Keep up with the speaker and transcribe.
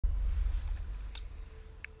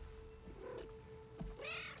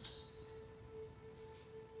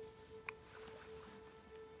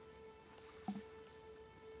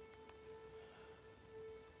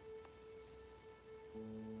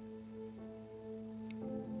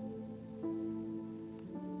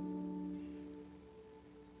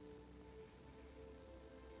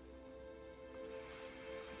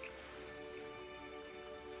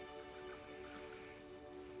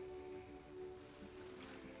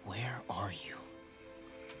Where are you?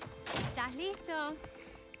 ¿Estás listo?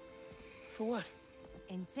 For what?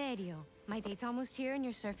 En serio. My date's almost here and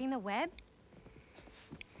you're surfing the web?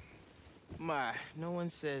 Ma, no one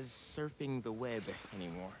says surfing the web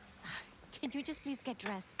anymore. Can you just please get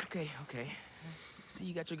dressed? Okay. See,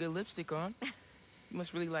 you got your good lipstick on. You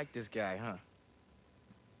must really like this guy, huh?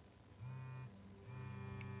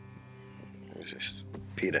 Just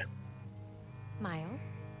Peter. Miles?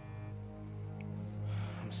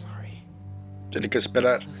 I'm sorry. Tiene que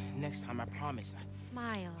esperar. Next time, I promise.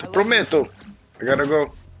 Miles. Te prometo. I gotta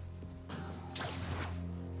go.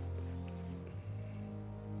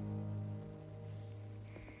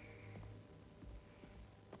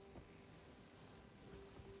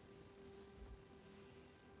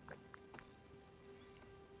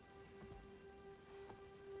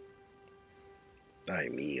 Ay,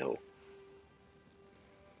 mijo.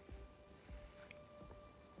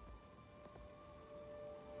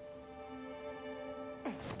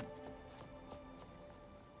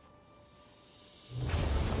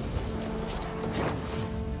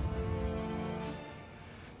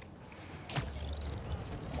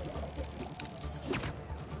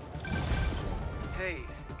 Hey,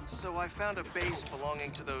 so I found a base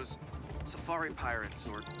belonging to those safari pirates,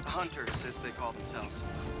 or hunters as they call themselves,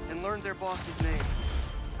 and learned their boss's name,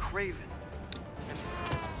 Craven. And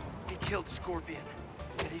he killed Scorpion,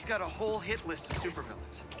 and he's got a whole hit list of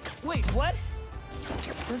supervillains. Wait, what?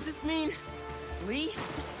 Does this mean Lee?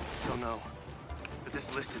 Don't know, but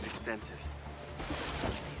this list is extensive.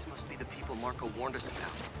 These must be the people Marco warned us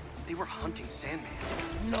about. They were hunting Sandman.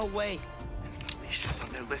 No way. And Felicia's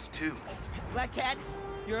on their list too. Black Cat?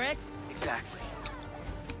 Your ex? Exactly.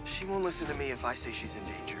 She won't listen to me if I say she's in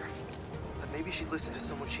danger. But maybe she'd listen to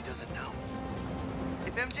someone she doesn't know.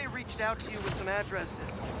 If MJ reached out to you with some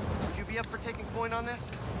addresses, would you be up for taking point on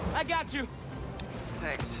this? I got you.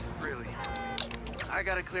 Thanks, really. I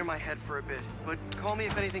gotta clear my head for a bit, but call me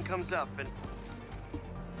if anything comes up, and...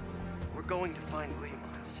 we're going to find Lee,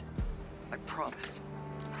 Miles. I promise.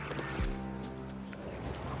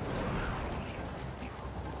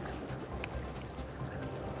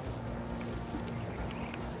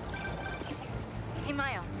 Hey,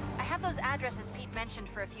 Miles. I have those addresses Pete mentioned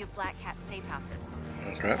for a few of Black Cat's safe houses.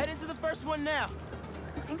 Okay. Head into the first one now.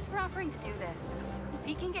 Thanks for offering to do this.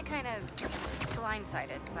 Pete can get kind of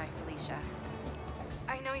blindsided by Felicia.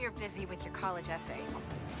 I know you're busy with your college essay.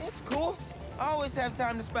 It's cool. I always have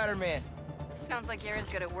time to Spider-Man. Sounds like you're as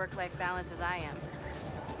good at work-life balance as I am.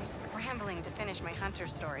 I'm scrambling to finish my Hunter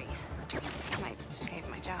story. Might save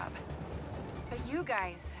my job. But you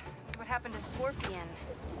guys, what happened to Scorpion?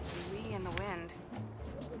 Lee in the wind.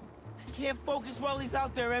 Can't focus while he's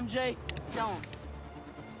out there, MJ. Don't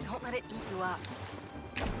let it eat you up.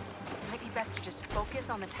 It might be best to just focus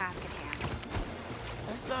on the task at hand.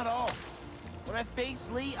 That's not all. When I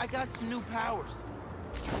faced Lee, I got some new powers.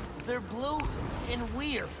 They're blue and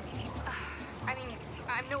weird. I mean,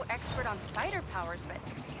 I'm no expert on spider powers, but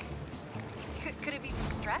could it be from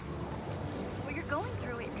stress? What you're going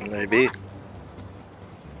through, it's Maybe. a lot.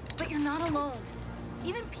 But you're not alone.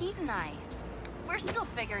 Even Pete and I, we're still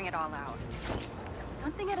figuring it all out.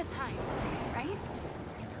 One thing at a time, right?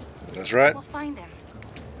 That's right. We'll find him.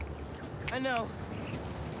 I know.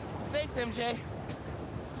 Thanks, MJ.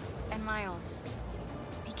 And Miles,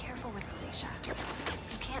 be careful with Felicia. You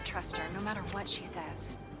can't trust her, no matter what she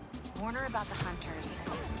says. Warn her about the hunters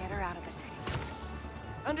and get her out of the city.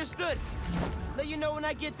 Understood. Let you know when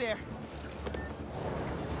I get there.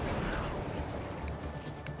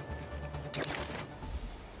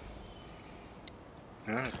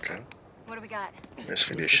 Okay. What do we got? Miss Looks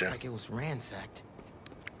Felicia. like it was ransacked.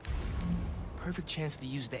 Perfect chance to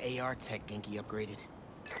use the AR tech Genki upgraded.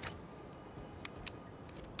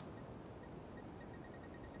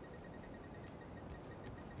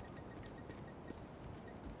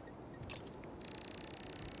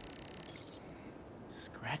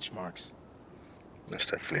 Scratch marks. That's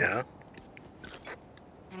definitely her.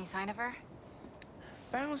 Any sign of her?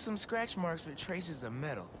 Found some scratch marks with traces of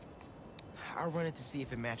metal. I'll run it to see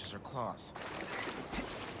if it matches her claws.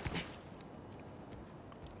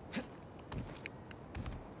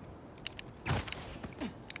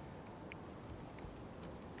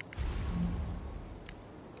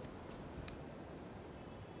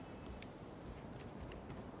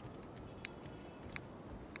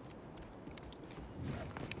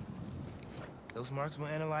 Those marks will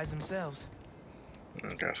analyze themselves.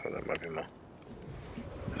 Okay, so that might be more.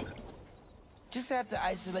 Just have to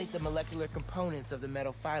isolate the molecular components of the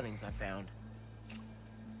metal filings I found.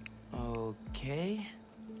 Okay.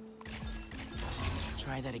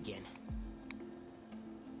 Try that again.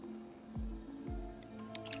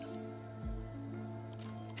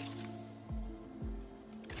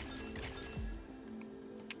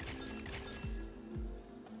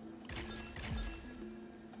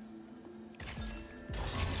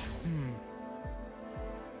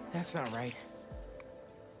 That's not right.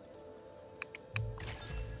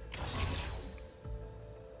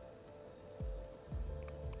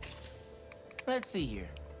 Let's see here.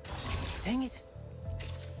 Dang it.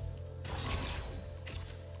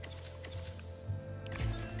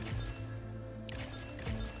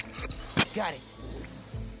 Got it.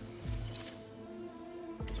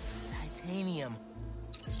 Titanium.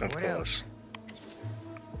 Of What course. else?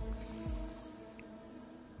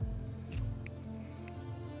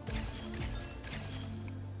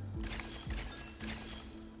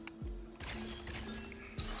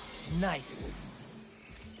 Nice.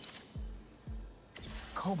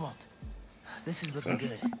 Cobalt. This is looking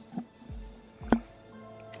good.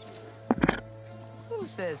 Who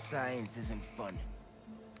says science isn't fun?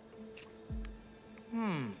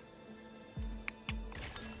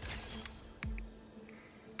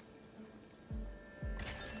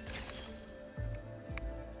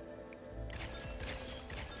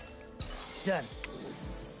 Done.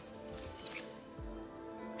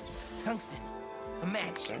 Tungsten. A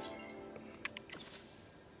match. Okay.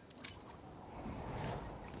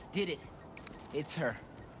 Did it. It's her.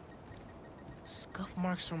 Scuff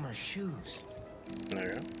marks from her shoes.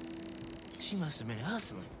 There you go. She must have been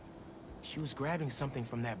hustling. She was grabbing something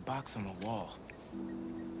from that box on the wall.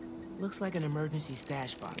 Looks like an emergency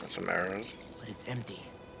stash Got box, some arrows. but it's empty.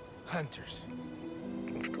 Hunters.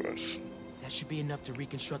 Of course. That should be enough to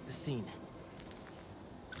reconstruct the scene.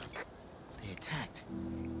 They attacked.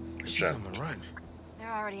 But she's on the run.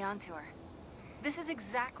 They're already onto her. This is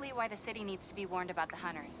exactly why the city needs to be warned about the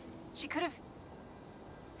hunters. She could have...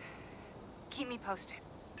 Keep me posted.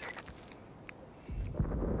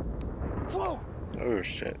 Whoa! Oh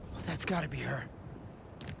shit. That's gotta be her.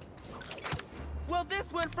 Well,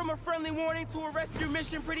 this went from a friendly warning to a rescue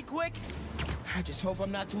mission pretty quick. I just hope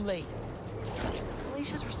I'm not too late.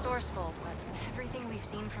 Alicia's resourceful, but everything we've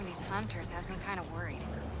seen from these hunters has me kind of worried.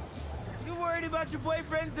 You're worried about your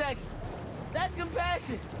boyfriend's ex. That's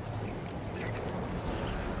compassion.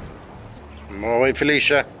 More way,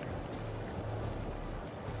 Felicia.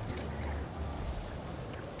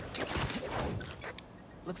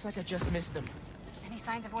 Looks like I just missed them. Any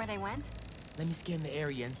signs of where they went? Let me scan the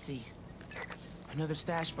area and see. Another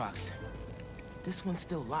stash box. This one's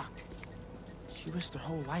still locked. She risked her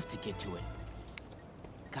whole life to get to it.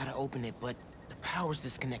 Gotta open it, but the power's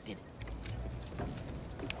disconnected.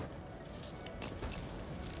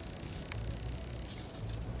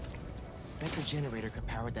 Bet the generator could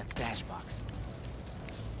power that stash box.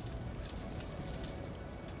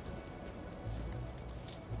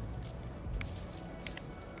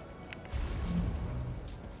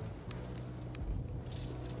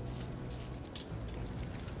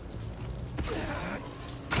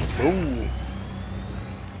 Ooh.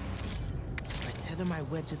 If I tether my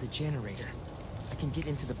web to the generator, I can get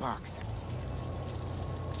into the box.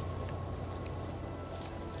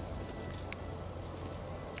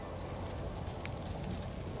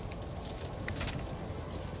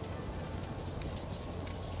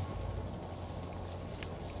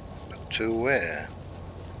 To where?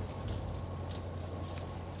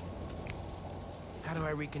 How do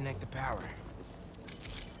I reconnect the power?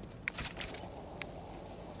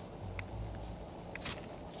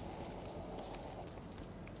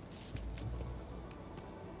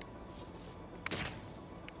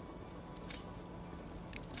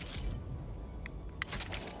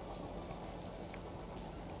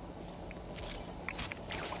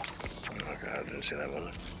 Okay, I didn't see that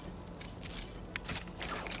one.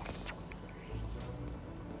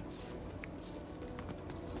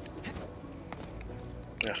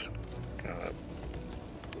 Yeah.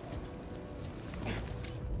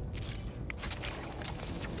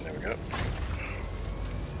 There we go.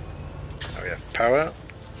 Oh yeah, power.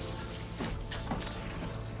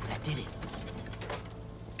 That did it.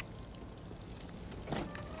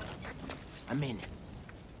 I'm in.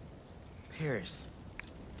 Paris.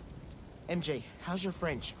 MJ, how's your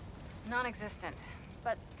French? Non-existent,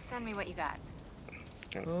 but send me what you got.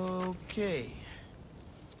 Okay.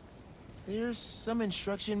 There's some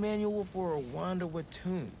instruction manual for a wand of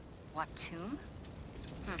Watun. What tomb?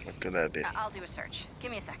 What could that be? I'll do a search.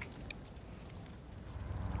 Give me a sec.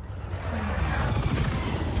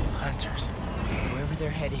 Hunters. Wherever they're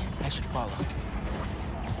headed, I should follow.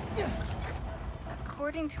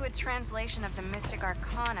 According to a translation of the Mystic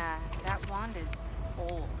Arcana, that wand is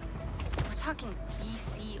old. We're talking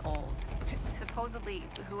BC old. Supposedly,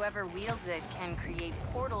 whoever wields it can create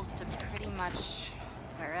portals to pretty much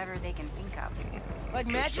wherever they can think of. Like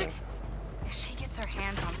magic? If she gets her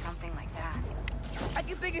hands on something like that. I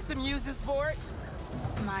can think of some uses for it.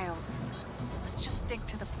 Miles, let's just stick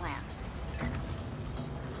to the plan.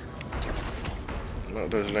 Not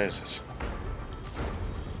those lasers.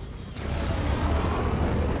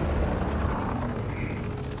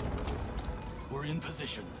 We're in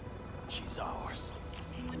position. She's ours.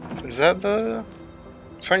 Is that the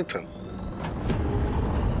Sanctum?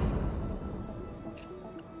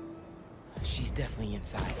 She's definitely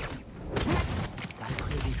inside. Gotta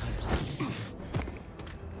clear these hunters out.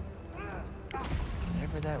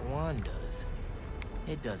 Whatever that wand does,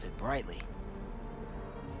 it does it brightly.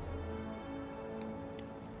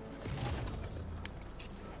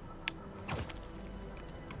 I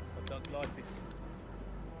don't like this.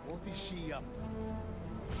 What is she up?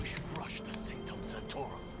 We should rush the Sanctum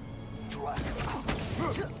Sanctorum. Drag her out.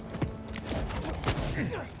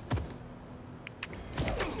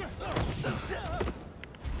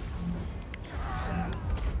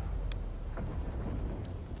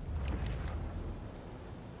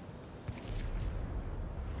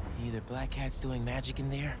 Either Black Cat's doing magic in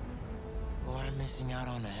there, or I'm missing out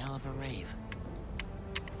on a hell of a rave.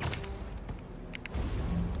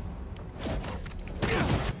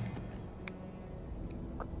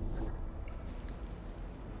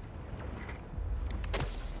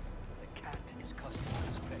 The cat is costing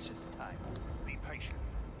us precious time. Be patient.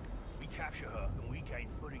 We capture her and we gain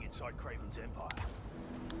footing inside Craven's empire.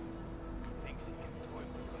 He thinks he can toy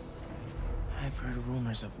with us. I've heard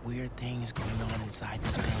rumors of weird things going on inside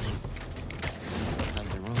this building. None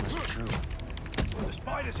of the rumors are true. The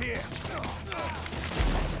spider's here!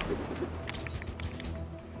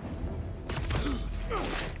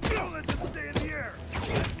 Let them stay in the air!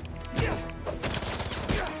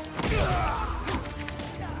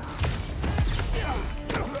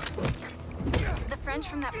 The French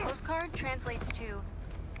from that postcard translates to,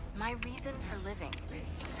 "My reason for living.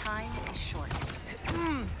 Time is short."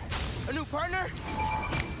 A new partner?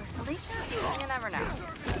 With Felicia, you never know.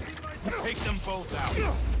 Take them both out!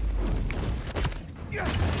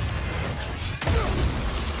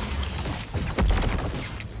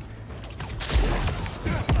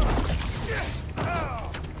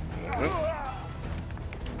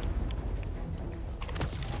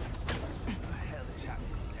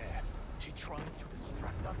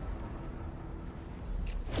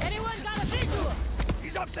 Anyone got a visual?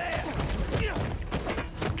 He's up there!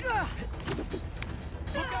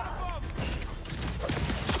 Look out above!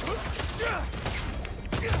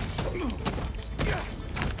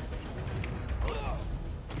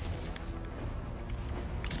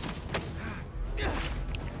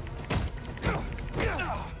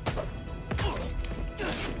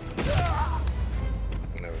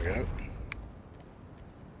 There we go.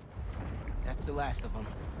 That's the last of them.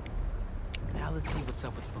 Now let's see what's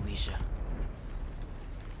up with Felicia.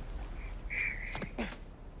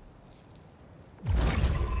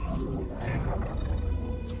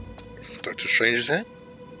 Doctor Strange is here?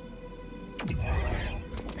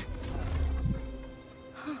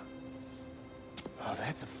 Oh,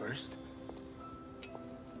 that's a first.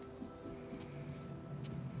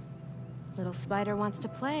 Little spider wants to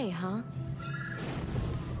play, huh?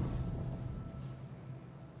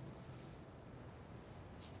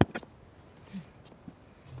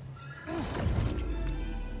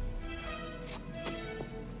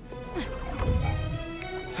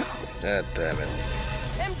 God damn it.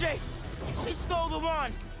 MJ! She stole the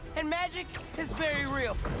wand! And magic is very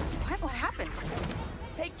real. What happened?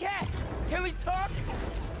 Hey, Cat! Can we talk?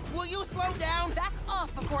 Will you slow down? Back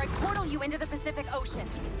off before I portal you into the Pacific Ocean.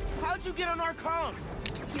 How'd you get on our comms?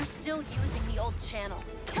 You're still using the old channel.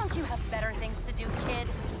 Don't you have better things to do, kid?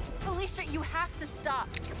 Felicia, you have to stop.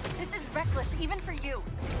 This is reckless, even for you.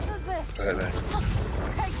 Who's this? Right there.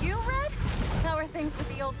 Are you Red? How are things with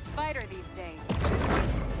the old spider these days?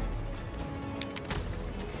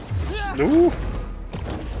 Ooh.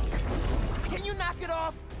 Can you knock it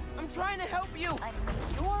off? I'm trying to help you. I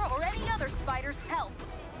need your or any other spider's help.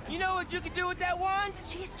 You know what you can do with that wand?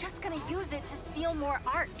 She's just gonna use it to steal more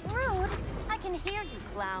art. Rude. I can hear you,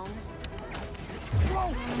 clowns.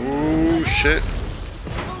 Whoa! Ooh, shit.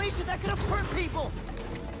 Felicia, that could have hurt people.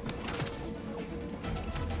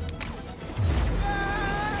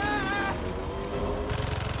 Ah!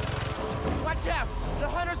 Watch out! The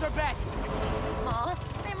hunters are back. Huh?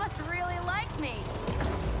 They must really like me.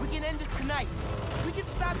 We can end this tonight. We can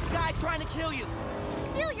stop the guy trying to kill you.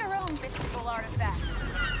 Steal your own mystical artifact.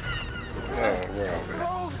 Oh, where are we?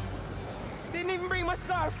 Cold. Didn't even bring my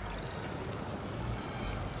scarf.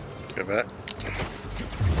 Go back.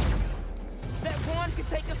 That wand can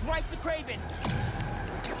take us right to Craven.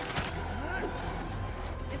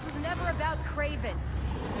 This was never about Craven.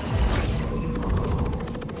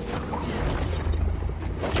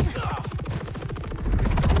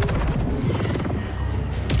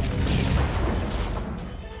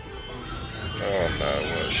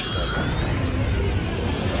 that shit up.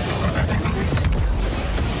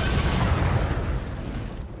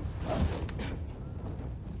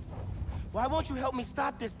 Why won't you help me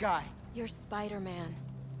stop this guy? You're Spider-Man.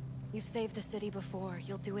 You've saved the city before.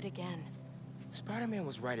 You'll do it again. Spider-Man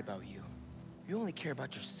was right about you. You only care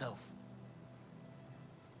about yourself.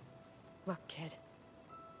 Look, kid.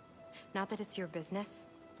 Not that it's your business.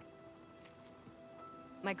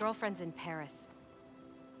 My girlfriend's in Paris.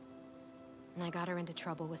 And I got her into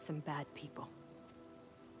trouble with some bad people.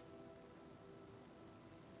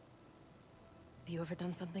 Have you ever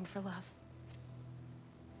done something for love?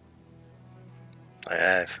 I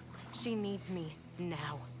have. She needs me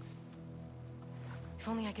now. If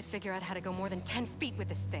only I could figure out how to go more than 10 feet with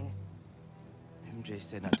this thing. MJ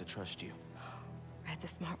said not to trust you. Red's a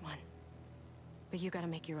smart one. But you gotta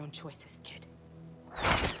make your own choices, kid.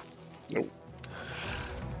 Nope.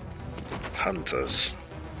 Hunters.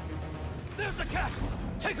 There's the cat!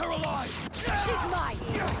 Take her alive! She's mine!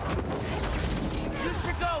 You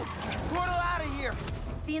should go! Portal out of here!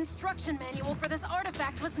 The instruction manual for this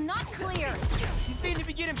artifact was not clear! You seem to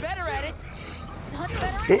be getting better at it! Not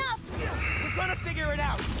better enough! We're gonna figure it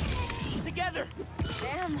out! Together!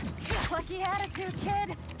 Damn, lucky attitude,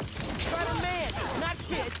 kid! Spider-Man, not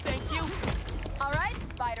kid, thank you! Alright,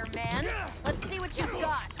 Spider-Man. Let's see what you've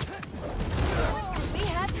got. We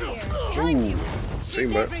have here. Behind you. Seen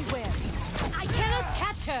that. Everywhere. I cannot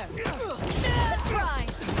catch her. Let's try.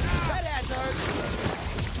 That had to hurt!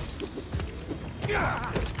 You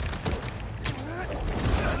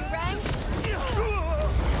rang?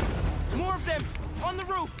 More of them! On the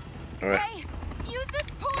roof! Alright. Hey, use this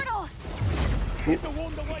portal! Keep the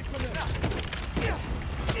wound away from him!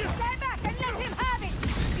 Stand back and let him have it!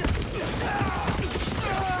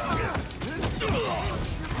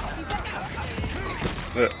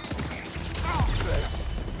 Yeah.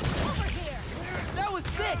 Over here! That was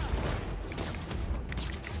sick!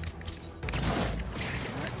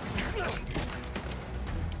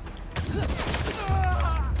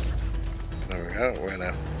 There we go. Where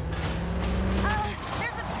now?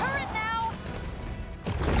 There's a turret now!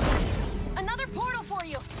 Another portal for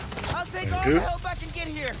you! I'll take all Good. the help I can get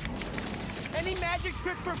here! Any magic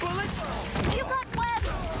tricks for bullets? You got webs!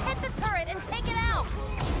 Hit the turret and take it out!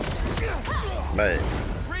 Man.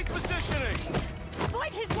 Repositioning!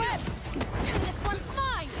 Avoid his web! This one's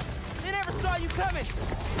mine! They never saw you coming!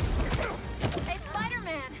 Hey,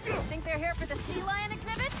 Spider-Man! Think they're here for the sea lion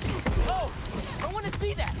exhibit? Oh, I want to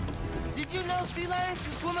see that! Did you know sea lions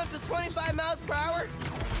can swim up to 25 miles per hour?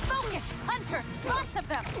 Focus! Hunter! Lots of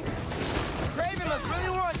them! Craven must really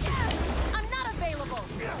want you! I'm not available!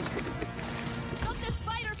 Stop this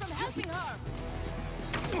spider from helping her!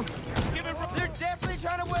 Give it... They're definitely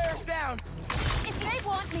trying to wear us down! If they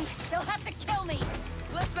want me, they'll have to kill me!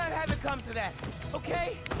 Let's not have it come to that,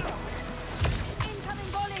 okay? Incoming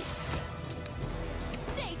volley!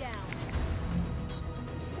 Stay down!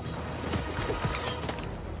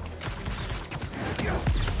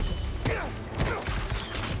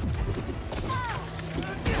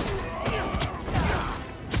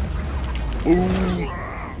 Ooh.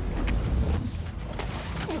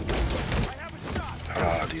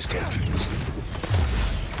 Ah, these damn things.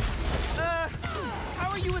 How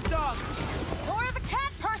are you with dogs? You're the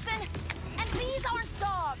cat person! And these aren't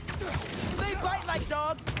dogs! They bite like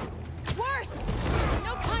dogs! Worse!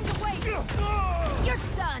 No time to wait! You're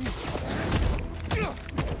done!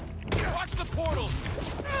 Watch the portals!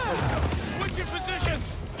 Switch your position!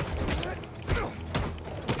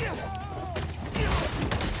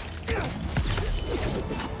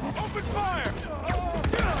 Open fire!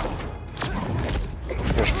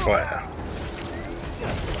 What's fire?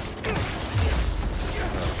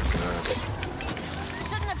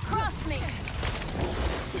 Shouldn't have crossed me!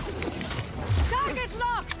 Target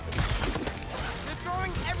locked! They're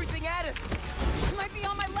throwing everything at us! Might be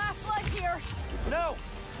on my last life here! No,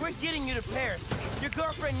 we're getting you to Paris. Your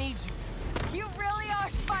girlfriend needs you. You really are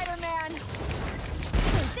Spider-Man!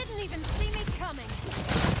 Didn't even see me coming!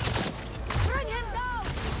 Bring him down!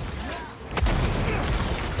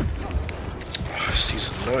 Oh, it's these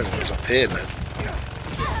annoying ones up here, man.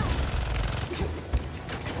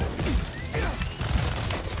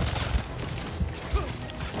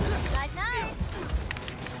 Night night!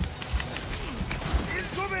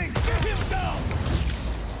 Incoming! Get him down!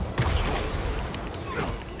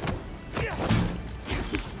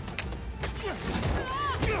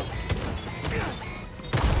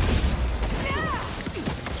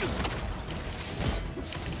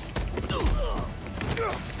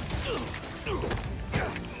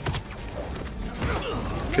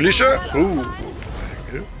 Felicia? Ooh.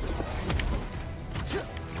 There you go.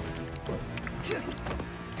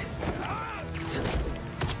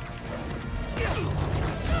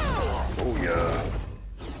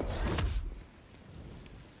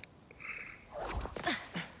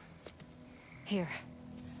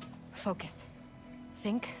 Focus.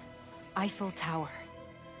 Think Eiffel Tower.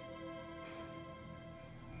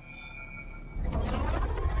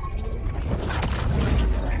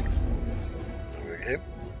 Okay.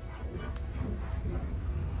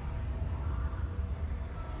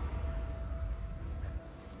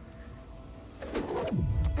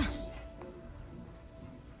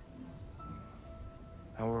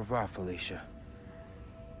 Au revoir, Felicia.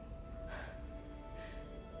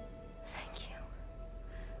 Thank you.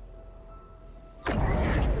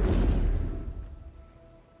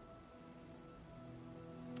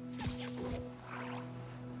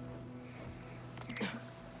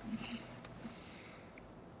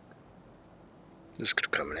 This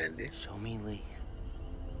could come in handy. Show me Lee.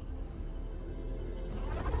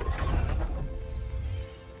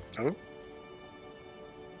 Oh.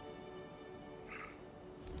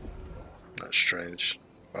 That's strange.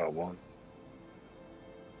 Oh, one.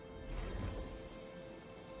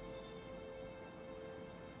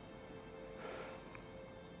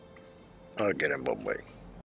 I'll get him one way.